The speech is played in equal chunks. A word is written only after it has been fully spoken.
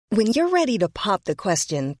When you're ready to pop the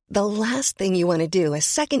question, the last thing you want to do is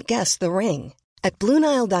second-guess the ring. At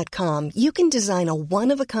BlueNile.com, you can design a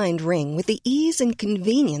one-of-a-kind ring with the ease and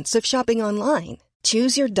convenience of shopping online.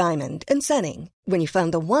 Choose your diamond and setting. When you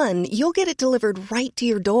find the one, you'll get it delivered right to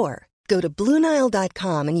your door. Go to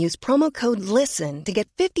BlueNile.com and use promo code LISTEN to get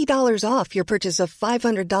 $50 off your purchase of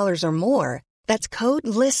 $500 or more. That's code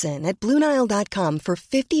LISTEN at BlueNile.com for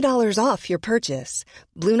 $50 off your purchase.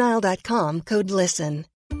 BlueNile.com, code LISTEN.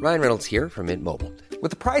 Ryan Reynolds here from Mint Mobile. With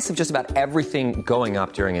the price of just about everything going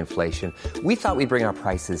up during inflation, we thought we'd bring our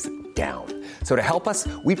prices down. So to help us,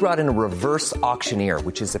 we brought in a reverse auctioneer,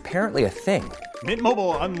 which is apparently a thing. Mint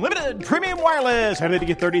Mobile Unlimited Premium Wireless. How to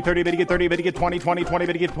get 30, 30, bit to get 30, bit to get 20, 20, 20,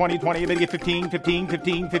 bit to get 20, 20, bit to get 15, 15,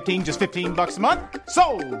 15, 15, just $15 a month?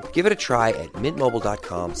 Sold! Give it a try at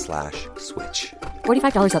mintmobile.com/switch.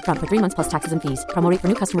 $45 up front for 3 months plus taxes and fees. Promo rate for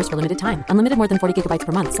new customers for limited time. Unlimited more than 40 gigabytes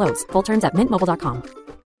per month. Slows full terms at mintmobile.com.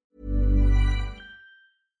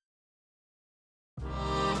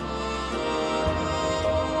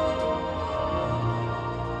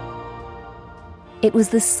 It was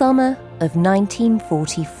the summer of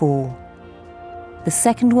 1944. The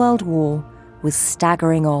Second World War was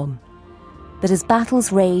staggering on. But as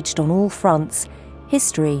battles raged on all fronts,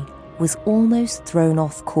 history was almost thrown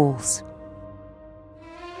off course.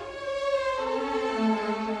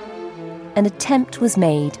 An attempt was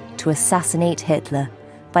made to assassinate Hitler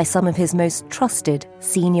by some of his most trusted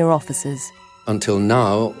senior officers. Until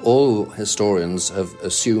now, all historians have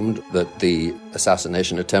assumed that the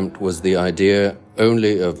assassination attempt was the idea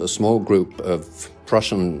only of a small group of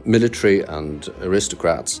Prussian military and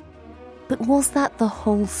aristocrats. But was that the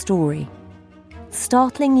whole story?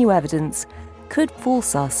 Startling new evidence could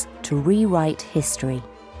force us to rewrite history.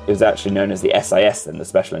 It was actually known as the SIS then, the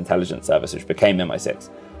Special Intelligence Service, which became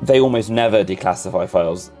MI6. They almost never declassify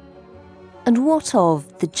files. And what of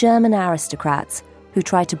the German aristocrats who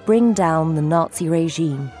tried to bring down the Nazi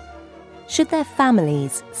regime? Should their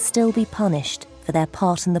families still be punished for their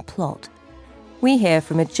part in the plot? We hear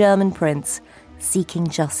from a German prince seeking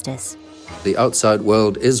justice. The outside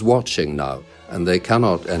world is watching now, and they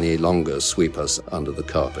cannot any longer sweep us under the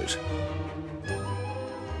carpet.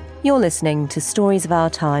 You're listening to Stories of Our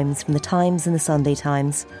Times from the Times and the Sunday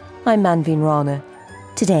Times. I'm Manveen Rana.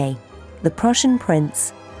 Today, the Prussian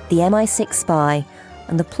prince, the MI6 spy,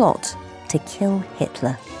 and the plot to kill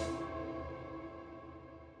Hitler.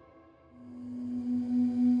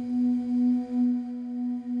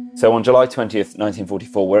 So on July 20th,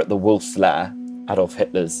 1944, we're at the Wolf's Lair, Adolf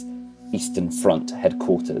Hitler's Eastern Front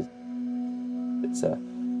headquarters. It's a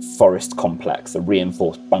forest complex, a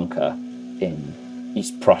reinforced bunker in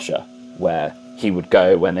East Prussia, where he would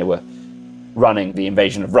go when they were running the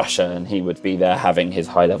invasion of Russia, and he would be there having his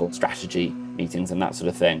high-level strategy meetings and that sort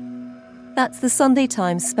of thing. That's the Sunday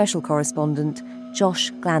Times special correspondent,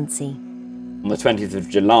 Josh Glancy. On the 20th of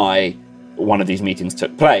July, one of these meetings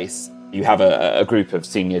took place. You have a group of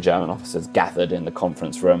senior German officers gathered in the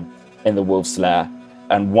conference room in the Wolf's Lair,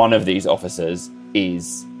 and one of these officers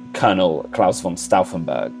is Colonel Klaus von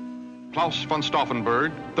Stauffenberg. Klaus von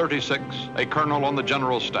Stauffenberg, 36, a colonel on the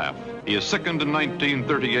general staff. He is sickened in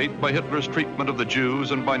 1938 by Hitler's treatment of the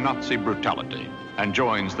Jews and by Nazi brutality, and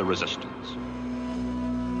joins the resistance.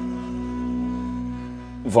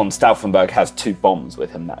 Von Stauffenberg has 2 bombs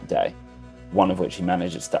with him that day, one of which he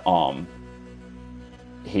manages to arm.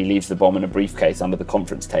 He leaves the bomb in a briefcase under the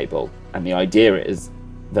conference table, and the idea is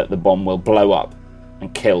that the bomb will blow up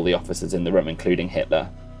and kill the officers in the room, including Hitler,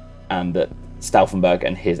 and that Stauffenberg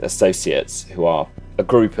and his associates, who are a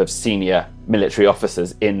group of senior military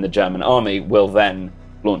officers in the German army, will then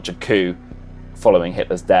launch a coup following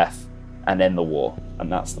Hitler's death and end the war,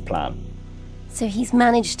 and that's the plan. So he's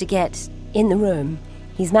managed to get in the room.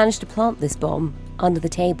 He's managed to plant this bomb under the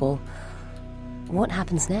table. What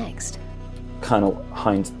happens next? Colonel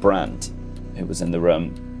Heinz Brandt, who was in the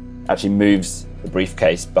room, actually moves the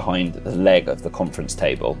briefcase behind the leg of the conference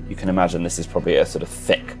table. You can imagine this is probably a sort of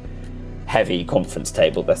thick, heavy conference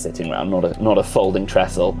table they're sitting around, not a folding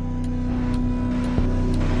trestle.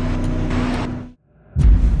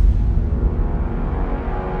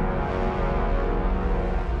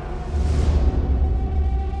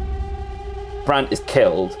 Brandt is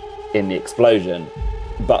killed in the explosion,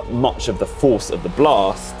 but much of the force of the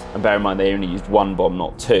blast, and bear in mind they only used 1 bomb,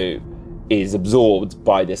 not 2, is absorbed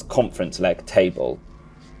by this conference leg table.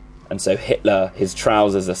 And so Hitler, his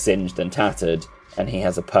trousers are singed and tattered, and he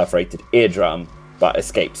has a perforated eardrum, but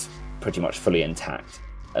escapes pretty much fully intact,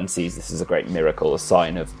 and sees this as a great miracle, a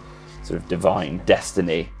sign of sort of divine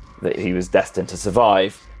destiny, that he was destined to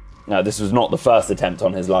survive. Now, this was not the first attempt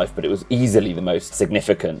on his life, but it was easily the most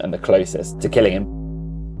significant and the closest to killing him.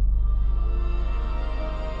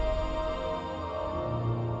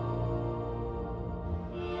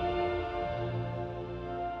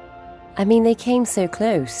 I mean, they came so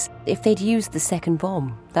close. If they'd used the second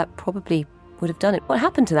bomb, that probably would have done it. What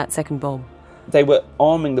happened to that second bomb? They were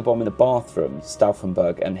arming the bomb in the bathroom,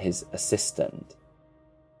 Stauffenberg and his assistant.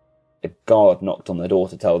 A guard knocked on the door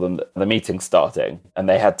to tell them that the meeting's starting, and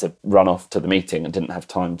they had to run off to the meeting and didn't have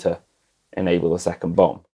time to enable the second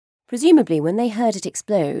bomb. Presumably, when they heard it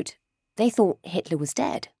explode, they thought Hitler was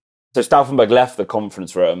dead. So Stauffenberg left the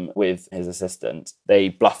conference room with his assistant. They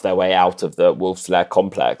bluffed their way out of the Wolfslair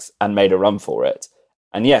complex and made a run for it.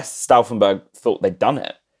 And yes, Stauffenberg thought they'd done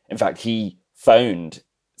it. In fact, he phoned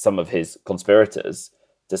some of his conspirators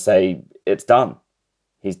to say, it's done.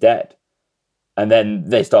 He's dead. And then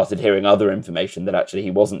they started hearing other information that actually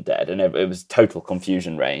he wasn't dead. And it was total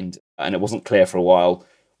confusion reigned. And it wasn't clear for a while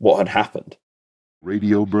what had happened.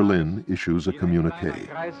 Radio Berlin issues a communique.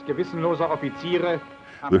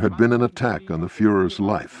 There had been an attack on the Führer's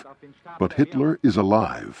life, but Hitler is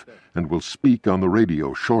alive and will speak on the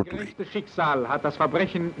radio shortly.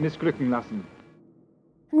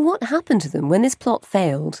 And what happened to them when this plot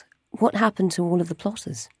failed? What happened to all of the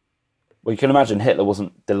plotters? Well, you can imagine Hitler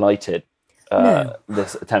wasn't delighted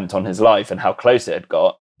this attempt on his life and how close it had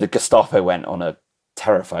got. The Gestapo went on a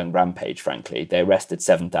terrifying rampage, frankly. They arrested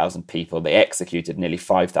 7,000 people. They executed nearly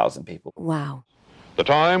 5,000 people. Wow. The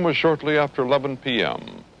time was shortly after 11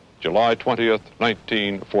 p.m., July 20th,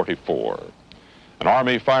 1944. An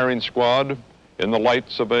army firing squad, in the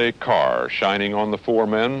lights of a car shining on the four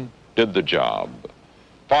men, did the job.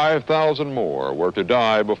 5,000 more were to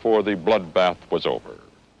die before the bloodbath was over.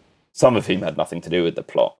 Some of whom had nothing to do with the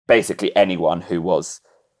plot. Basically, anyone who was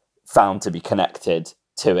found to be connected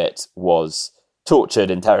to it was tortured,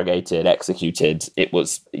 interrogated, executed. It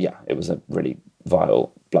was a really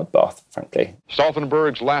vile bloodbath, frankly.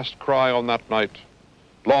 Stauffenberg's last cry on that night,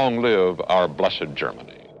 long live our blessed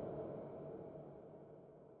Germany.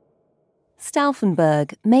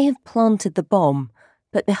 Stauffenberg may have planted the bomb,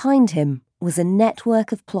 but behind him was a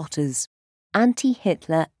network of plotters,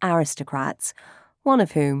 anti-Hitler aristocrats, one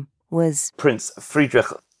of whom was Prince Friedrich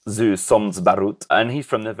zu Solms-Baruth, and he's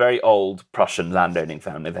from the very old Prussian landowning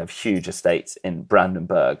family. They have huge estates in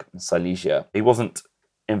Brandenburg, Silesia. He wasn't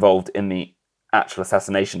involved in the actual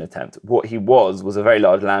assassination attempt. What he was a very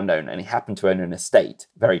large landowner, and he happened to own an estate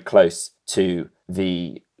very close to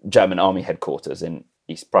the German army headquarters in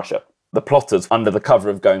East Prussia. The plotters, under the cover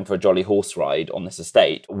of going for a jolly horse ride on this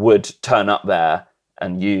estate, would turn up there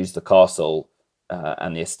and use the castle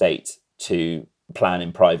and the estate to plan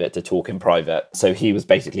in private, to talk in private. So he was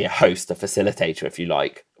basically a host, a facilitator, if you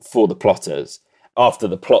like, for the plotters. After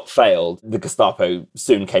the plot failed, the Gestapo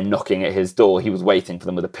soon came knocking at his door. He was waiting for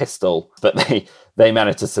them with a pistol, but they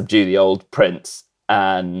managed to subdue the old prince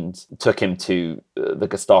and took him to the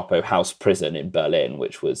Gestapo house prison in Berlin,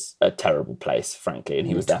 which was a terrible place, frankly. And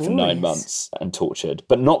he was there for 9 months and tortured,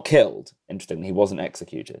 but not killed. Interestingly, he wasn't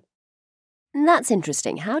executed. That's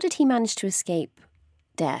interesting. How did he manage to escape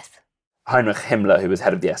death? Heinrich Himmler, who was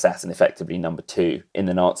head of the SS and effectively number 2 in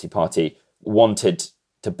the Nazi party, wanted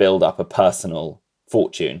to build up a personal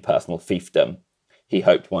fortune, personal fiefdom. He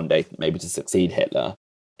hoped one day maybe to succeed Hitler.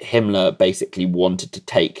 Himmler basically wanted to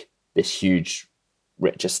take this huge,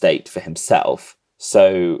 rich estate for himself.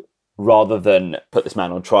 So rather than put this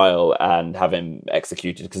man on trial and have him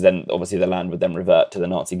executed, because then obviously the land would then revert to the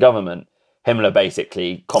Nazi government, Himmler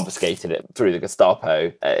basically confiscated it through the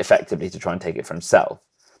Gestapo, effectively to try and take it for himself.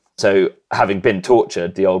 So having been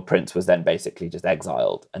tortured, the old prince was then basically just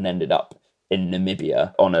exiled and ended up in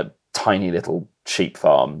Namibia on a tiny little sheep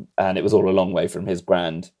farm. And it was all a long way from his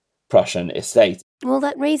grand Prussian estate. Well,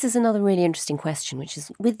 that raises another really interesting question, which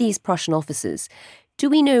is, with these Prussian officers, do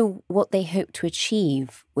we know what they hoped to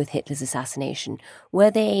achieve with Hitler's assassination?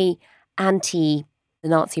 Were they anti the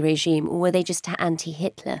Nazi regime, or were they just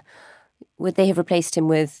anti-Hitler? Would they have replaced him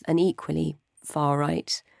with an equally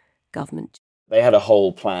far-right government? They had a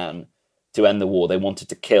whole plan to end the war. They wanted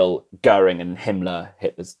to kill Goering and Himmler,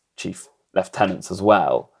 Hitler's chief lieutenants as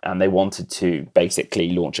well. And they wanted to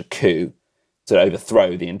basically launch a coup to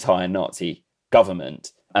overthrow the entire Nazi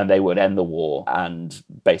government. And they would end the war and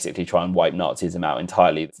basically try and wipe Nazism out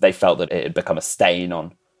entirely. They felt that it had become a stain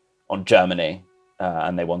on Germany,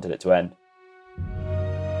 and they wanted it to end.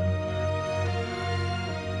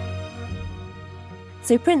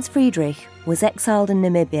 So Prince Friedrich was exiled in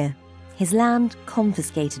Namibia, his land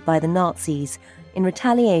confiscated by the Nazis in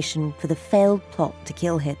retaliation for the failed plot to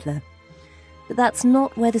kill Hitler. But that's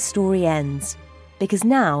not where the story ends, because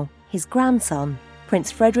now his grandson,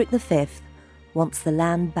 Prince Frederick V, wants the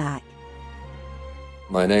land back.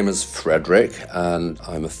 My name is Frederick, and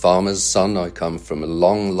I'm a farmer's son. I come from a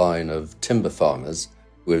long line of timber farmers.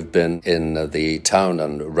 We've been in the town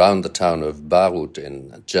and around the town of Baruth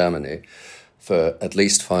in Germany for at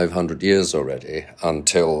least 500 years already,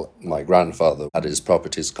 until my grandfather had his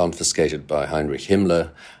properties confiscated by Heinrich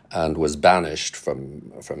Himmler and was banished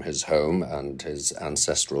from his home and his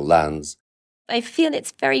ancestral lands. I feel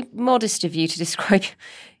it's very modest of you to describe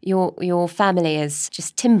your family as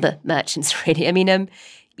just timber merchants, really. I mean,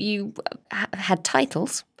 you had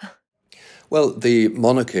titles. Well, the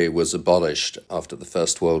monarchy was abolished after the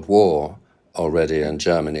First World War already in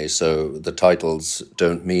Germany, so the titles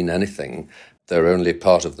don't mean anything. They're only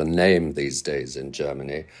part of the name these days in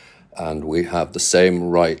Germany, and we have the same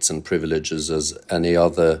rights and privileges as any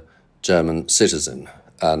other German citizen.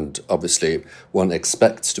 And obviously, one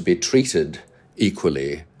expects to be treated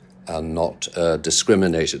equally and not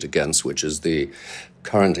discriminated against, which is the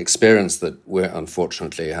current experience that we're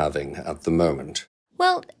unfortunately having at the moment.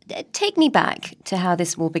 Well, take me back to how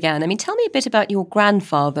this all began. I mean, tell me a bit about your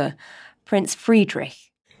grandfather, Prince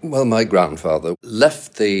Friedrich. Well, my grandfather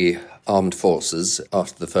left the armed forces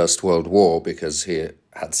after the First World War because he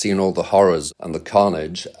had seen all the horrors and the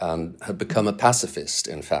carnage and had become a pacifist,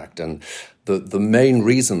 in fact. And the main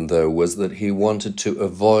reason, though, was that he wanted to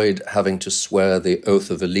avoid having to swear the oath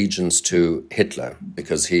of allegiance to Hitler,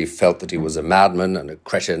 because he felt that he was a madman and a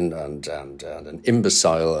cretin and an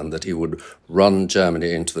imbecile, and that he would run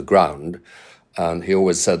Germany into the ground. And he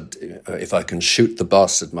always said, if I can shoot the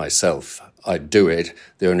bastard myself, I'd do it.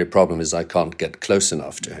 The only problem is I can't get close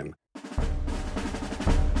enough to him.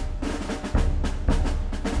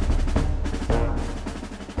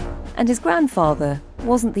 And his grandfather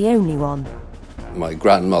wasn't the only one. My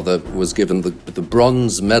grandmother was given the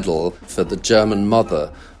bronze medal for the German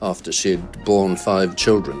mother after she'd borne 5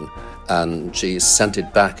 children, and she sent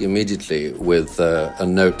it back immediately with a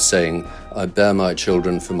note saying, "I bear my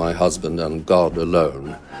children for my husband and God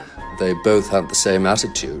alone." They both had the same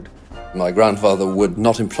attitude. My grandfather would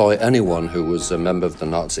not employ anyone who was a member of the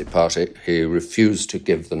Nazi Party. He refused to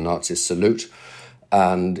give the Nazi salute,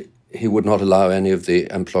 and he would not allow any of the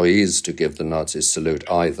employees to give the Nazi salute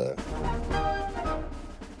either.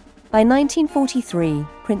 By 1943,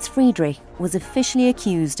 Prince Friedrich was officially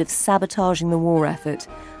accused of sabotaging the war effort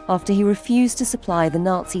after he refused to supply the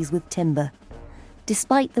Nazis with timber.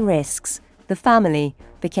 Despite the risks, the family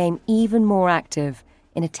became even more active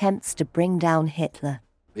in attempts to bring down Hitler.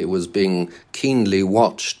 It was being keenly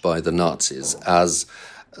watched by the Nazis as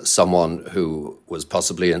someone who was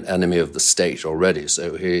possibly an enemy of the state already,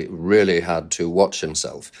 so he really had to watch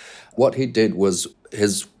himself. What he did was,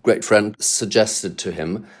 his great friend suggested to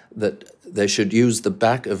him that they should use the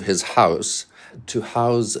back of his house to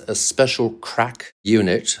house a special crack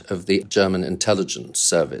unit of the German intelligence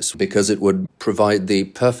service, because it would provide the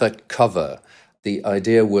perfect cover. The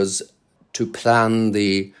idea was to plan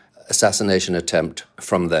the assassination attempt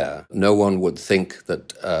from there. No one would think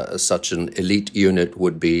that such an elite unit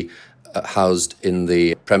would be housed in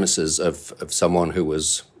the premises of someone who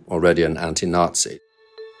was already an anti-Nazi.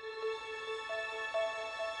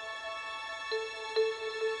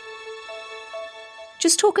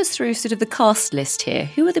 Just talk us through sort of the cast list here.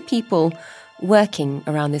 Who are the people working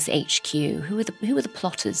around this HQ? Who are the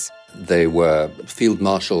plotters? They were Field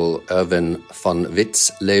Marshal Erwin von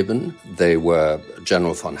Witzleben, they were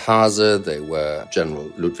General von Haase, they were General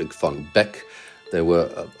Ludwig von Beck. There were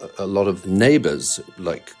a lot of neighbors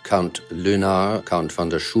like Count Lünar, Count von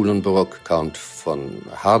der Schulenburg, Count von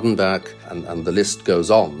Hardenberg, and the list goes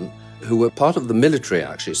on, who were part of the military,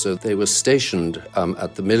 actually. So they were stationed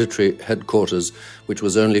at the military headquarters, which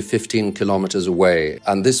was only 15 kilometers away.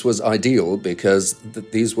 And this was ideal because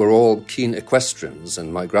these were all keen equestrians,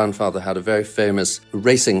 and my grandfather had a very famous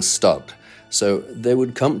racing stud. So they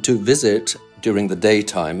would come to visit during the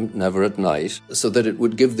daytime, never at night, so that it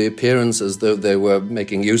would give the appearance as though they were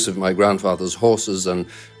making use of my grandfather's horses and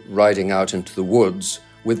riding out into the woods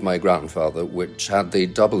with my grandfather, which had the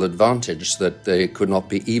double advantage that they could not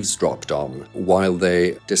be eavesdropped on while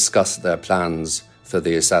they discussed their plans for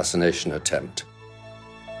the assassination attempt.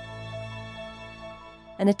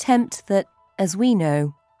 An attempt that, as we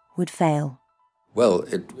know, would fail. Well,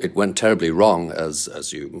 it went terribly wrong,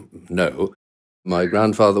 as you know. My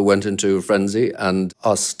grandfather went into a frenzy and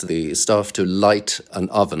asked the staff to light an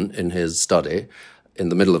oven in his study in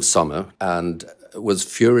the middle of summer, and was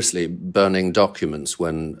furiously burning documents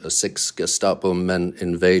when 6 Gestapo men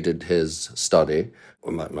invaded his study.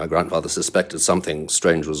 My grandfather suspected something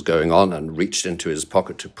strange was going on and reached into his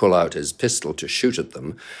pocket to pull out his pistol to shoot at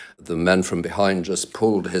them. The men from behind just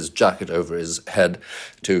pulled his jacket over his head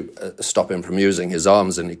to stop him from using his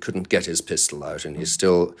arms, and he couldn't get his pistol out, and he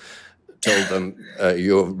still told them,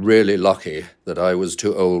 "You're really lucky that I was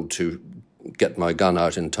too old to get my gun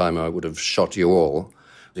out in time, I would have shot you all.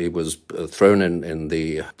 He was thrown in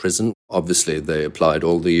the prison. Obviously, they applied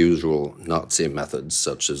all the usual Nazi methods,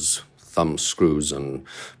 such as thumb screws and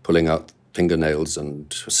pulling out fingernails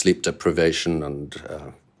and sleep deprivation and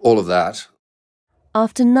all of that.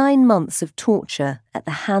 After 9 months of torture at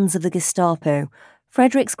the hands of the Gestapo,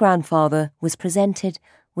 Frederick's grandfather was presented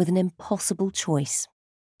with an impossible choice.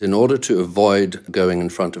 In order to avoid going in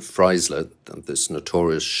front of Freisler, this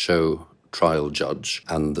notorious show trial judge,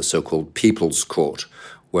 and the so-called People's Court,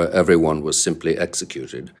 where everyone was simply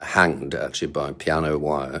executed, hanged actually by piano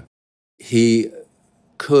wire, he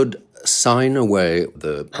could sign away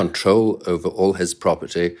the control over all his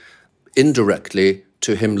property indirectly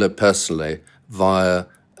to Himmler personally via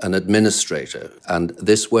an administrator. And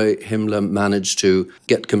this way Himmler managed to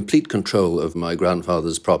get complete control of my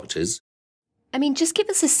grandfather's properties. I mean, just give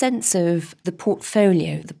us a sense of the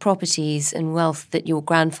portfolio, the properties and wealth that your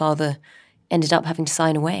grandfather ended up having to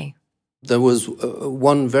sign away. There was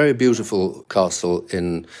one very beautiful castle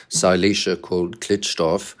in Silesia called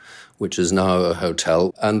Klitstorf, which is now a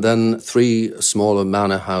hotel, and then 3 smaller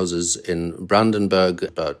manor houses in Brandenburg,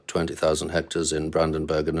 about 20,000 hectares in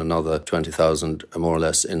Brandenburg, and another 20,000 more or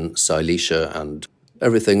less in Silesia, and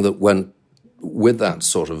everything that went with that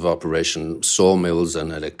sort of operation, sawmills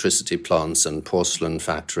and electricity plants and porcelain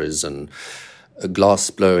factories and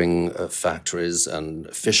glass-blowing factories and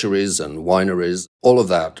fisheries and wineries, all of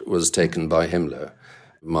that was taken by Himmler.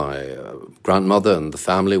 My grandmother and the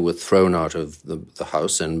family were thrown out of the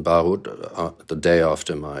house in Bayreuth the day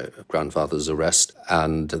after my grandfather's arrest,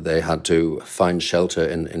 and they had to find shelter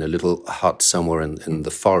in a little hut somewhere in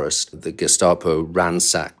the forest. The Gestapo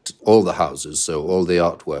ransacked all the houses, so all the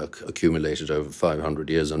artwork accumulated over 500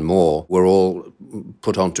 years and more were all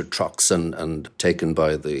put onto trucks and taken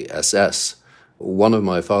by the SS. One of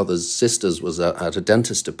my father's sisters was at a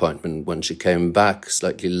dentist appointment. When she came back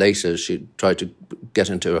slightly later, she tried to get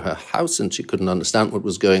into her house and she couldn't understand what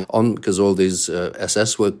was going on because all these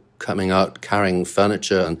SS were coming out carrying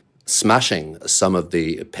furniture and smashing some of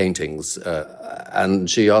the paintings. And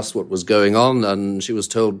she asked what was going on, and she was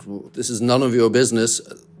told, "This is none of your business.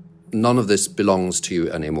 None of this belongs to you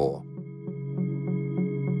anymore."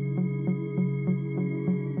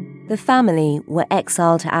 The family were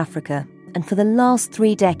exiled to Africa, and for the last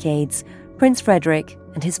 3 decades, Prince Frederick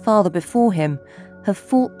and his father before him have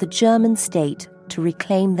fought the German state to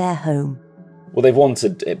reclaim their home. Well, they've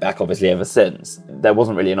wanted it back, obviously, ever since. There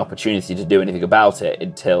wasn't really an opportunity to do anything about it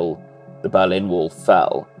until the Berlin Wall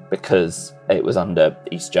fell, because it was under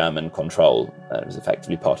East German control. It was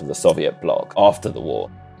effectively part of the Soviet bloc after the war.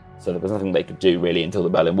 So there was nothing they could do, really, until the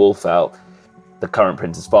Berlin Wall fell. The current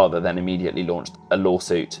prince's father then immediately launched a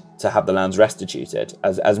lawsuit to have the lands restituted,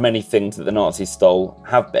 as many things that the Nazis stole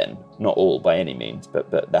have been. Not all by any means, but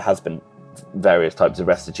there has been various types of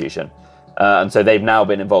restitution. And so they've now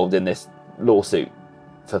been involved in this lawsuit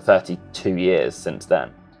for 32 years since then.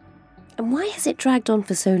 And why has it dragged on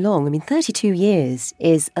for so long? I mean, 32 years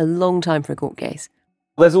is a long time for a court case.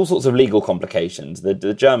 There's all sorts of legal complications.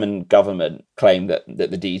 The German government claimed that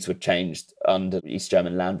the deeds were changed under East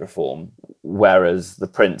German land reform, whereas the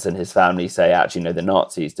prince and his family say, actually, no, the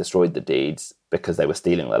Nazis destroyed the deeds because they were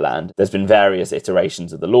stealing the land. There's been various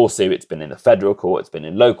iterations of the lawsuit. It's been in the federal court, it's been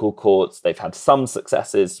in local courts. They've had some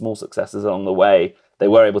successes, small successes along the way. They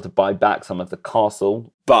were able to buy back some of the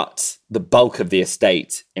castle, but the bulk of the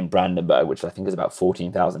estate in Brandenburg, which I think is about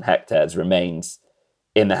 14,000 hectares, remains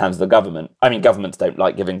in the hands of the government. I mean, governments don't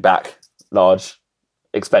like giving back large,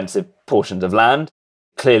 expensive portions of land.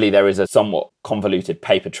 Clearly, there is a somewhat convoluted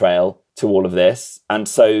paper trail to all of this, and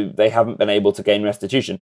so they haven't been able to gain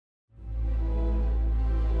restitution.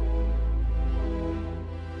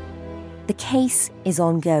 The case is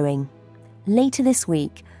ongoing. Later this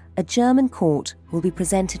week, a German court will be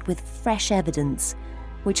presented with fresh evidence,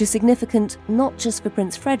 which is significant not just for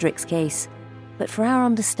Prince Frederick's case, but for our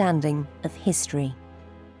understanding of history.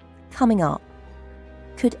 Coming up,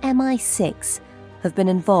 could MI6 have been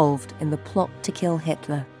involved in the plot to kill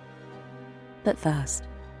Hitler? But first...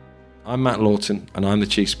 I'm Matt Lawton, and I'm the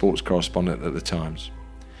Chief Sports Correspondent at The Times.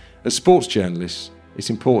 As sports journalists, it's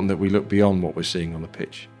important that we look beyond what we're seeing on the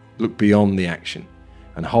pitch, look beyond the action,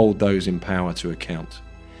 and hold those in power to account.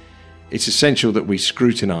 It's essential that we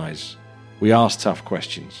scrutinise, we ask tough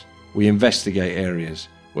questions, we investigate areas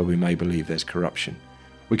where we may believe there's corruption.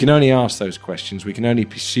 We can only ask those questions, we can only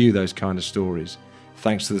pursue those kind of stories,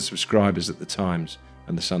 thanks to the subscribers at The Times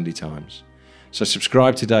and The Sunday Times. So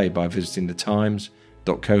subscribe today by visiting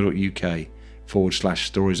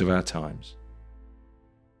thetimes.co.uk/stories of our times.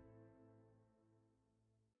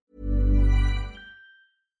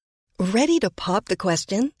 Ready to pop the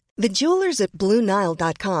question? The jewelers at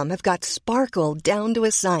BlueNile.com have got sparkle down to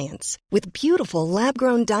a science with beautiful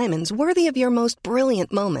lab-grown diamonds worthy of your most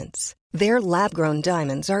brilliant moments. Their lab-grown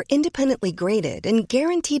diamonds are independently graded and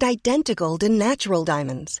guaranteed identical to natural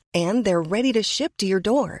diamonds, and they're ready to ship to your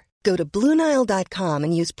door. Go to BlueNile.com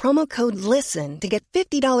and use promo code LISTEN to get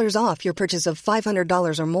 $50 off your purchase of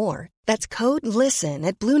 $500 or more. That's code LISTEN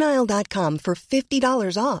at BlueNile.com for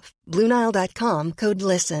 $50 off. BlueNile.com, code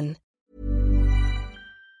LISTEN.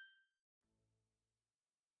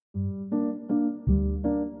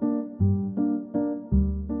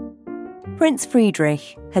 Prince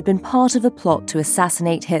Friedrich had been part of a plot to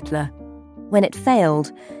assassinate Hitler. When it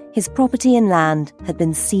failed, his property and land had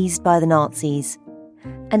been seized by the Nazis.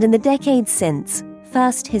 And in the decades since,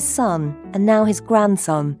 first his son and now his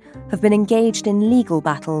grandson have been engaged in legal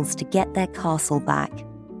battles to get their castle back.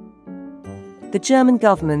 The German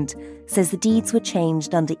government says the deeds were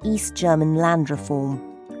changed under East German land reform.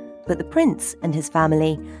 But the prince and his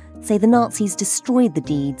family say the Nazis destroyed the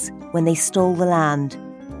deeds when they stole the land.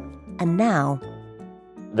 And now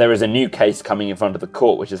there is a new case coming in front of the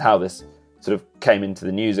court, which is how this sort of came into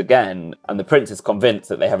the news again. And the prince is convinced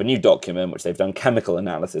that they have a new document, which they've done chemical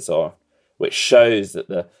analysis of, which shows that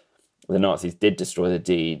the Nazis did destroy the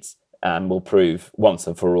deeds and will prove once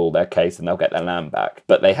and for all their case, and they'll get their land back.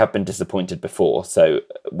 But they have been disappointed before, so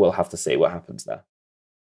we'll have to see what happens there.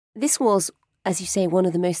 This was, as you say, one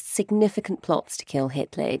of the most significant plots to kill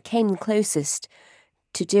Hitler. It came closest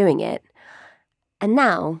to doing it. And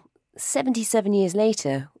now, 77 years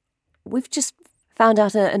later, we've just found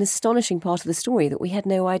out an astonishing part of the story that we had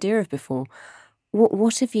no idea of before.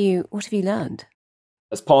 What have you learned?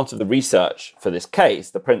 As part of the research for this case,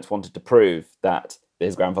 the prince wanted to prove that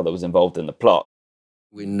his grandfather was involved in the plot.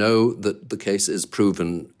 We know that the case is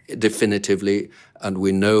proven definitively, and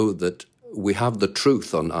we know that we have the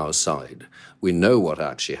truth on our side. We know what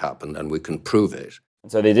actually happened, and we can prove it.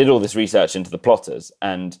 So they did all this research into the plotters,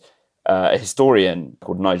 and a historian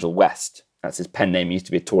called Nigel West, that's his pen name, used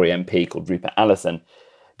to be a Tory MP called Rupert Allison,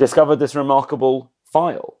 discovered this remarkable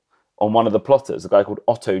file on one of the plotters, a guy called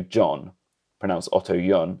Otto John, pronounced Otto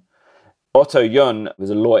Jun. Otto Jun was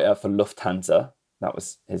a lawyer for Lufthansa. That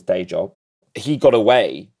was his day job. He got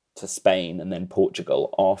away to Spain and then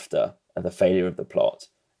Portugal after the failure of the plot.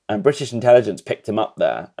 And British intelligence picked him up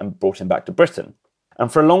there and brought him back to Britain.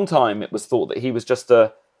 And for a long time, it was thought that he was just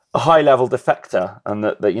a high-level defector, and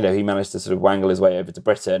that he managed to sort of wangle his way over to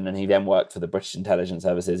Britain, and he then worked for the British intelligence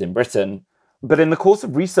services in Britain. But in the course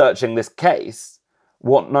of researching this case,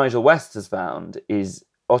 what Nigel West has found is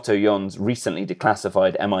Otto Jon's recently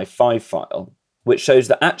declassified MI5 file, which shows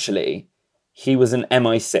that actually he was an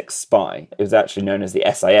MI6 spy. It was actually known as the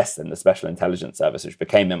SIS then, the Special Intelligence Service, which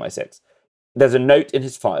became MI6. There's a note in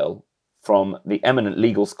his file from the eminent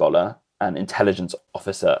legal scholar and intelligence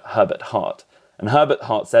officer Herbert Hart. And Herbert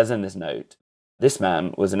Hart says in this note, this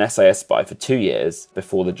man was an SIS spy for 2 years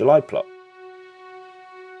before the July plot.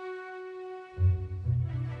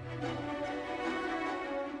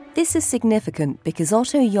 This is significant because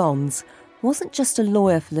Otto Jons wasn't just a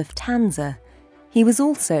lawyer for Lufthansa, he was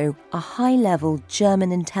also a high-level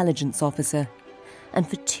German intelligence officer. And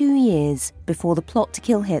for 2 years before the plot to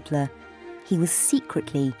kill Hitler, he was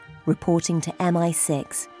secretly reporting to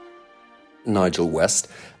MI6. Nigel West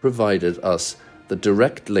provided us the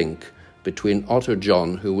direct link between Otto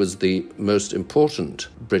John, who was the most important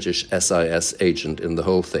British SIS agent in the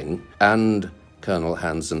whole thing, and Colonel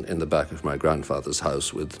Hansen in the back of my grandfather's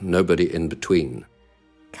house, with nobody in between.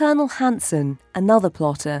 Colonel Hansen, another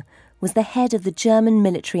plotter, was the head of the German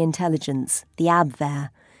military intelligence, the Abwehr.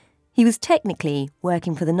 He was technically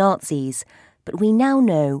working for the Nazis, but we now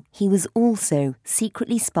know he was also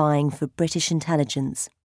secretly spying for British intelligence.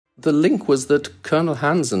 The link was that Colonel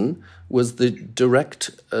Hansen was the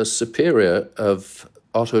direct superior of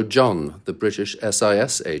Otto John, the British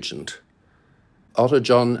SIS agent. Otto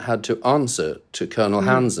John had to answer to Colonel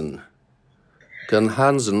Hansen. Colonel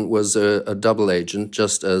Hansen was a double agent,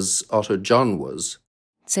 just as Otto John was.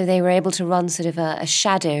 So they were able to run sort of a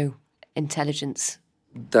shadow intelligence.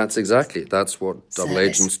 That's what double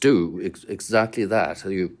agents do. Exactly that.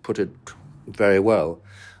 You put it very well.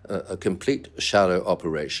 A complete shadow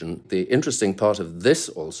operation. The interesting part of this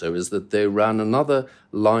also is that they ran another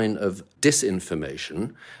line of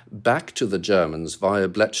disinformation back to the Germans via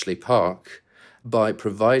Bletchley Park by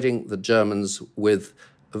providing the Germans with,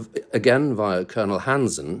 again via Colonel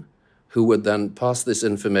Hansen, who would then pass this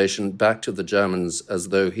information back to the Germans as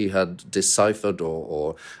though he had deciphered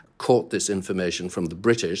or caught this information from the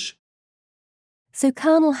British. So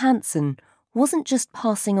Colonel Hansen wasn't just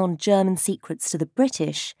passing on German secrets to the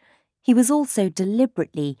British, He was also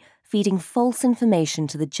deliberately feeding false information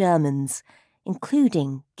to the Germans,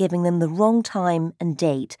 including giving them the wrong time and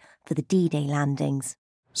date for the D-Day landings.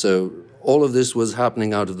 So all of this was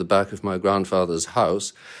happening out of the back of my grandfather's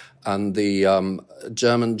house, and the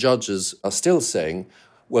German judges are still saying,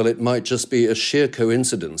 well, it might just be a sheer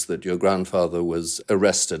coincidence that your grandfather was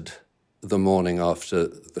arrested the morning after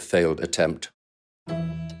the failed attempt.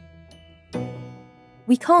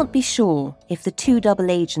 We can't be sure if the two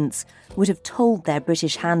double agents would have told their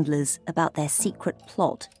British handlers about their secret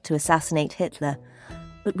plot to assassinate Hitler,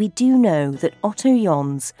 but we do know that Otto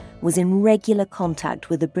Jons was in regular contact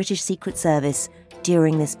with the British Secret Service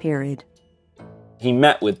during this period. He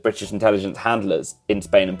met with British intelligence handlers in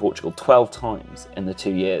Spain and Portugal 12 times in the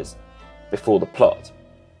 2 years before the plot.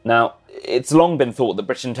 Now, it's long been thought that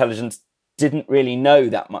British intelligence didn't really know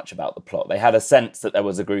that much about the plot. They had a sense that there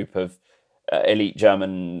was a group of elite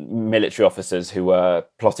German military officers who were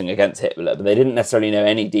plotting against Hitler, but they didn't necessarily know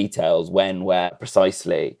any details, when, where,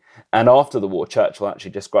 precisely. And after the war, Churchill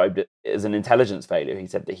actually described it as an intelligence failure. He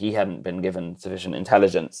said that he hadn't been given sufficient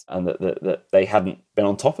intelligence and that they hadn't been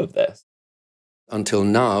on top of this. Until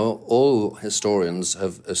now, all historians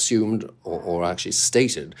have assumed, or actually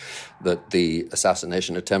stated, that the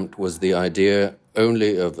assassination attempt was the idea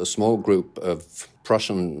only of a small group of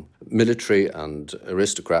Prussian military and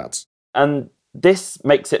aristocrats. And this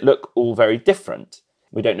makes it look all very different.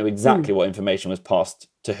 We don't know exactly what information was passed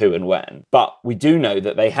to who and when, but we do know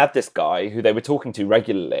that they had this guy who they were talking to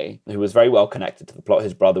regularly, who was very well connected to the plot.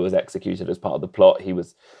 His brother was executed as part of the plot. He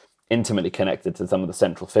was intimately connected to some of the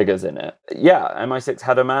central figures in it. Yeah, MI6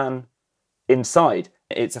 had a man inside.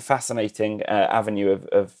 It's a fascinating avenue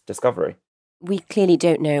of discovery. We clearly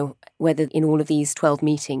don't know whether in all of these 12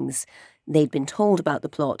 meetings they'd been told about the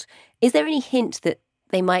plot. Is there any hint that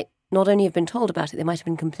they might not only have been told about it, they might have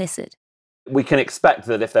been complicit? We can expect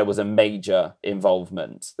that if there was a major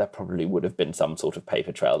involvement, there probably would have been some sort of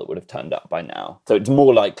paper trail that would have turned up by now. So it's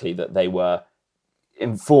more likely that they were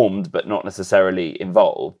informed but not necessarily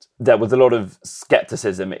involved. There was a lot of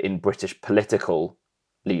scepticism in British political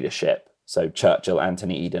leadership, so Churchill,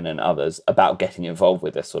 Anthony Eden and others, about getting involved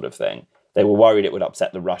with this sort of thing. They were worried it would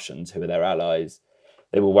upset the Russians, who are their allies.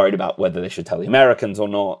 They were worried about whether they should tell the Americans or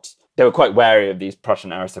not. They were quite wary of these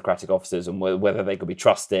Prussian aristocratic officers and whether they could be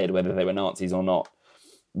trusted, whether they were Nazis or not.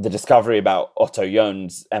 The discovery about Otto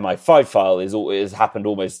Jons' MI5 file is happened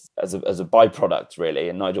almost as a byproduct, really.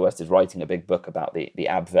 And Nigel West is writing a big book about the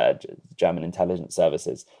Abwehr, German intelligence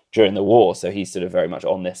services, during the war. So he's sort of very much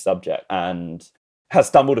on this subject and has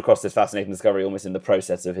stumbled across this fascinating discovery almost in the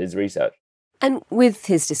process of his research. And with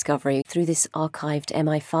his discovery through this archived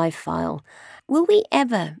MI5 file, will we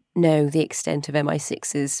ever know the extent of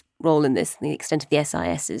MI6's role in this, the extent of the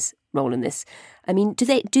SIS's role in this? I mean, do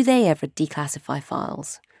they ever declassify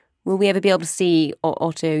files? Will we ever be able to see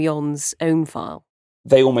Otto Jons' own file?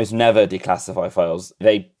 They almost never declassify files.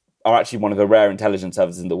 They are actually one of the rare intelligence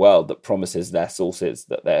services in the world that promises their sources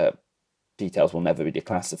that their details will never be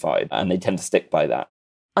declassified, and they tend to stick by that.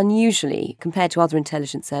 Unusually, compared to other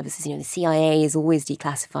intelligence services, the CIA is always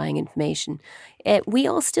declassifying information. We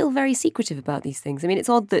are still very secretive about these things. I mean, it's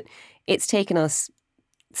odd that it's taken us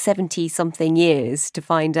 70-something years to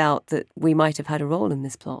find out that we might have had a role in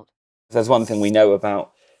this plot. There's one thing we know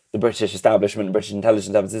about the British establishment and British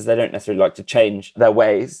intelligence services: they don't necessarily like to change their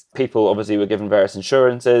ways. People obviously were given various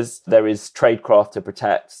insurances. There is tradecraft to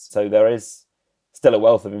protect. So there is still a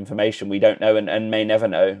wealth of information we don't know and may never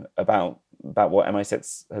know about what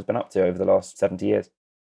MI6 has been up to over the last 70 years.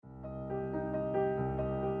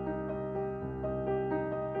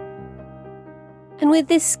 And with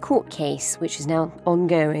this court case, which is now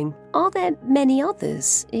ongoing, are there many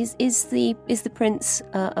others? Is the prince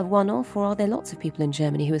a one-off, or are there lots of people in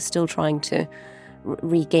Germany who are still trying to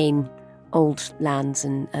regain old lands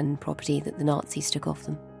and property that the Nazis took off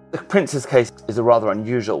them? The prince's case is a rather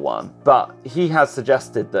unusual one, but he has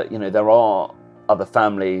suggested that, there are other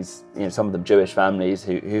families, some of them Jewish families,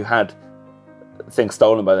 who had things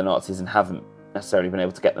stolen by the Nazis and haven't necessarily been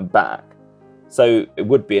able to get them back. So it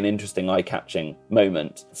would be an interesting, eye-catching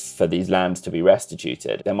moment for these lands to be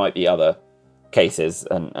restituted. There might be other cases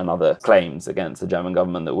and other claims against the German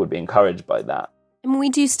government that would be encouraged by that. And we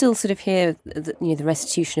do still sort of hear that the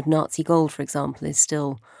restitution of Nazi gold, for example, is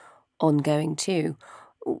still ongoing too.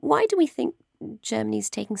 Why do we think Germany's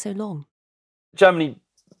taking so long? Germany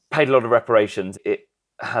paid a lot of reparations. It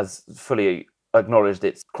has fully acknowledged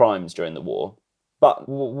its crimes during the war. But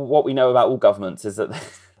what we know about all governments is that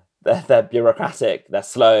they're bureaucratic, they're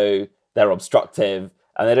slow, they're obstructive,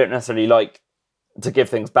 and they don't necessarily like to give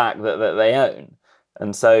things back that they own.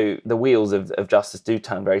 And so the wheels of justice do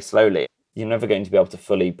turn very slowly. you're never going to be able to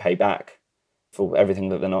fully pay back for everything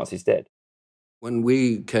that the Nazis did. When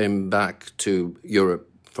we came back to Europe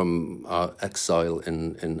from our exile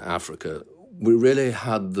in Africa, we really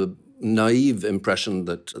had the naive impression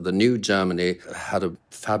that the new Germany had a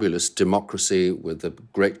fabulous democracy with a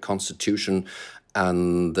great constitution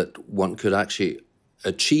and that one could actually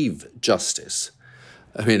achieve justice.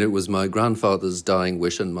 I mean, it was my grandfather's dying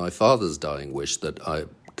wish and my father's dying wish that I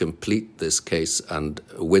complete this case and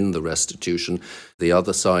win the restitution. The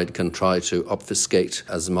other side can try to obfuscate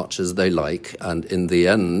as much as they like, and in the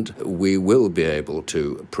end, we will be able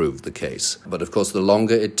to prove the case. But of course, the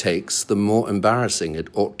longer it takes, the more embarrassing it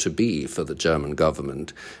ought to be for the German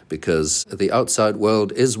government, because the outside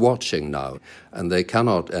world is watching now, and they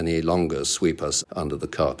cannot any longer sweep us under the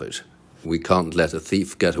carpet. We can't let a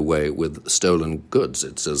thief get away with stolen goods.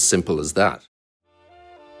 It's as simple as that.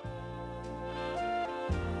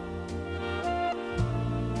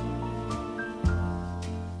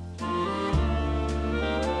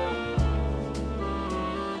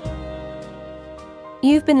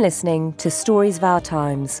 You've been listening to Stories of Our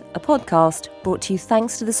Times, a podcast brought to you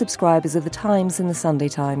thanks to the subscribers of The Times and The Sunday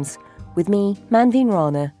Times, with me, Manveen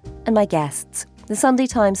Rana, and my guests, The Sunday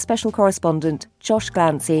Times special correspondent Josh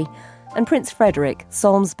Glancy and Prince Frederick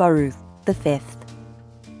Solms Baruth V.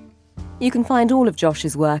 You can find all of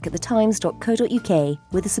Josh's work at thetimes.co.uk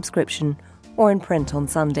with a subscription or in print on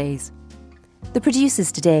Sundays. The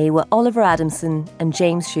producers today were Oliver Adamson and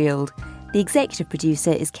James Shield. The executive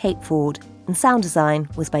producer is Kate Ford, and sound design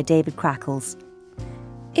was by David Crackles.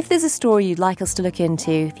 If there's a story you'd like us to look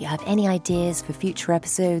into, if you have any ideas for future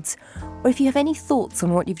episodes, or if you have any thoughts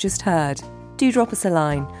on what you've just heard, do drop us a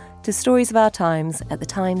line to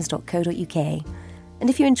storiesofourtimes@thetimes.co.uk. And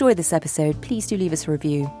if you enjoyed this episode, please do leave us a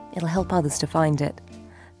review. It'll help others to find it.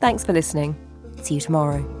 Thanks for listening. See you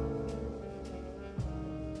tomorrow.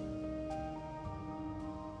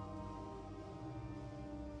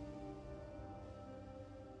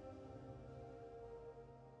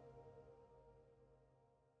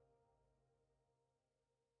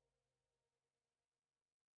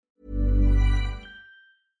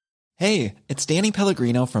 Hey, it's Danny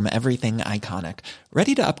Pellegrino from Everything Iconic.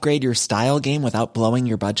 Ready to upgrade your style game without blowing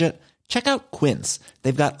your budget? Check out Quince.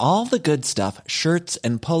 They've got all the good stuff, shirts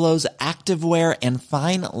and polos, activewear, and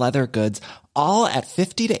fine leather goods, all at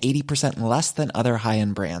 50 to 80% less than other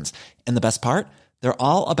high-end brands. And the best part? They're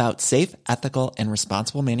all about safe, ethical, and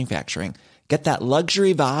responsible manufacturing. Get that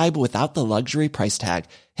luxury vibe without the luxury price tag.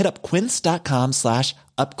 Hit up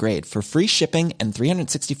quince.com/upgrade for free shipping and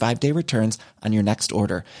 365-day returns on your next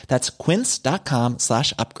order. That's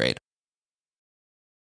quince.com/upgrade.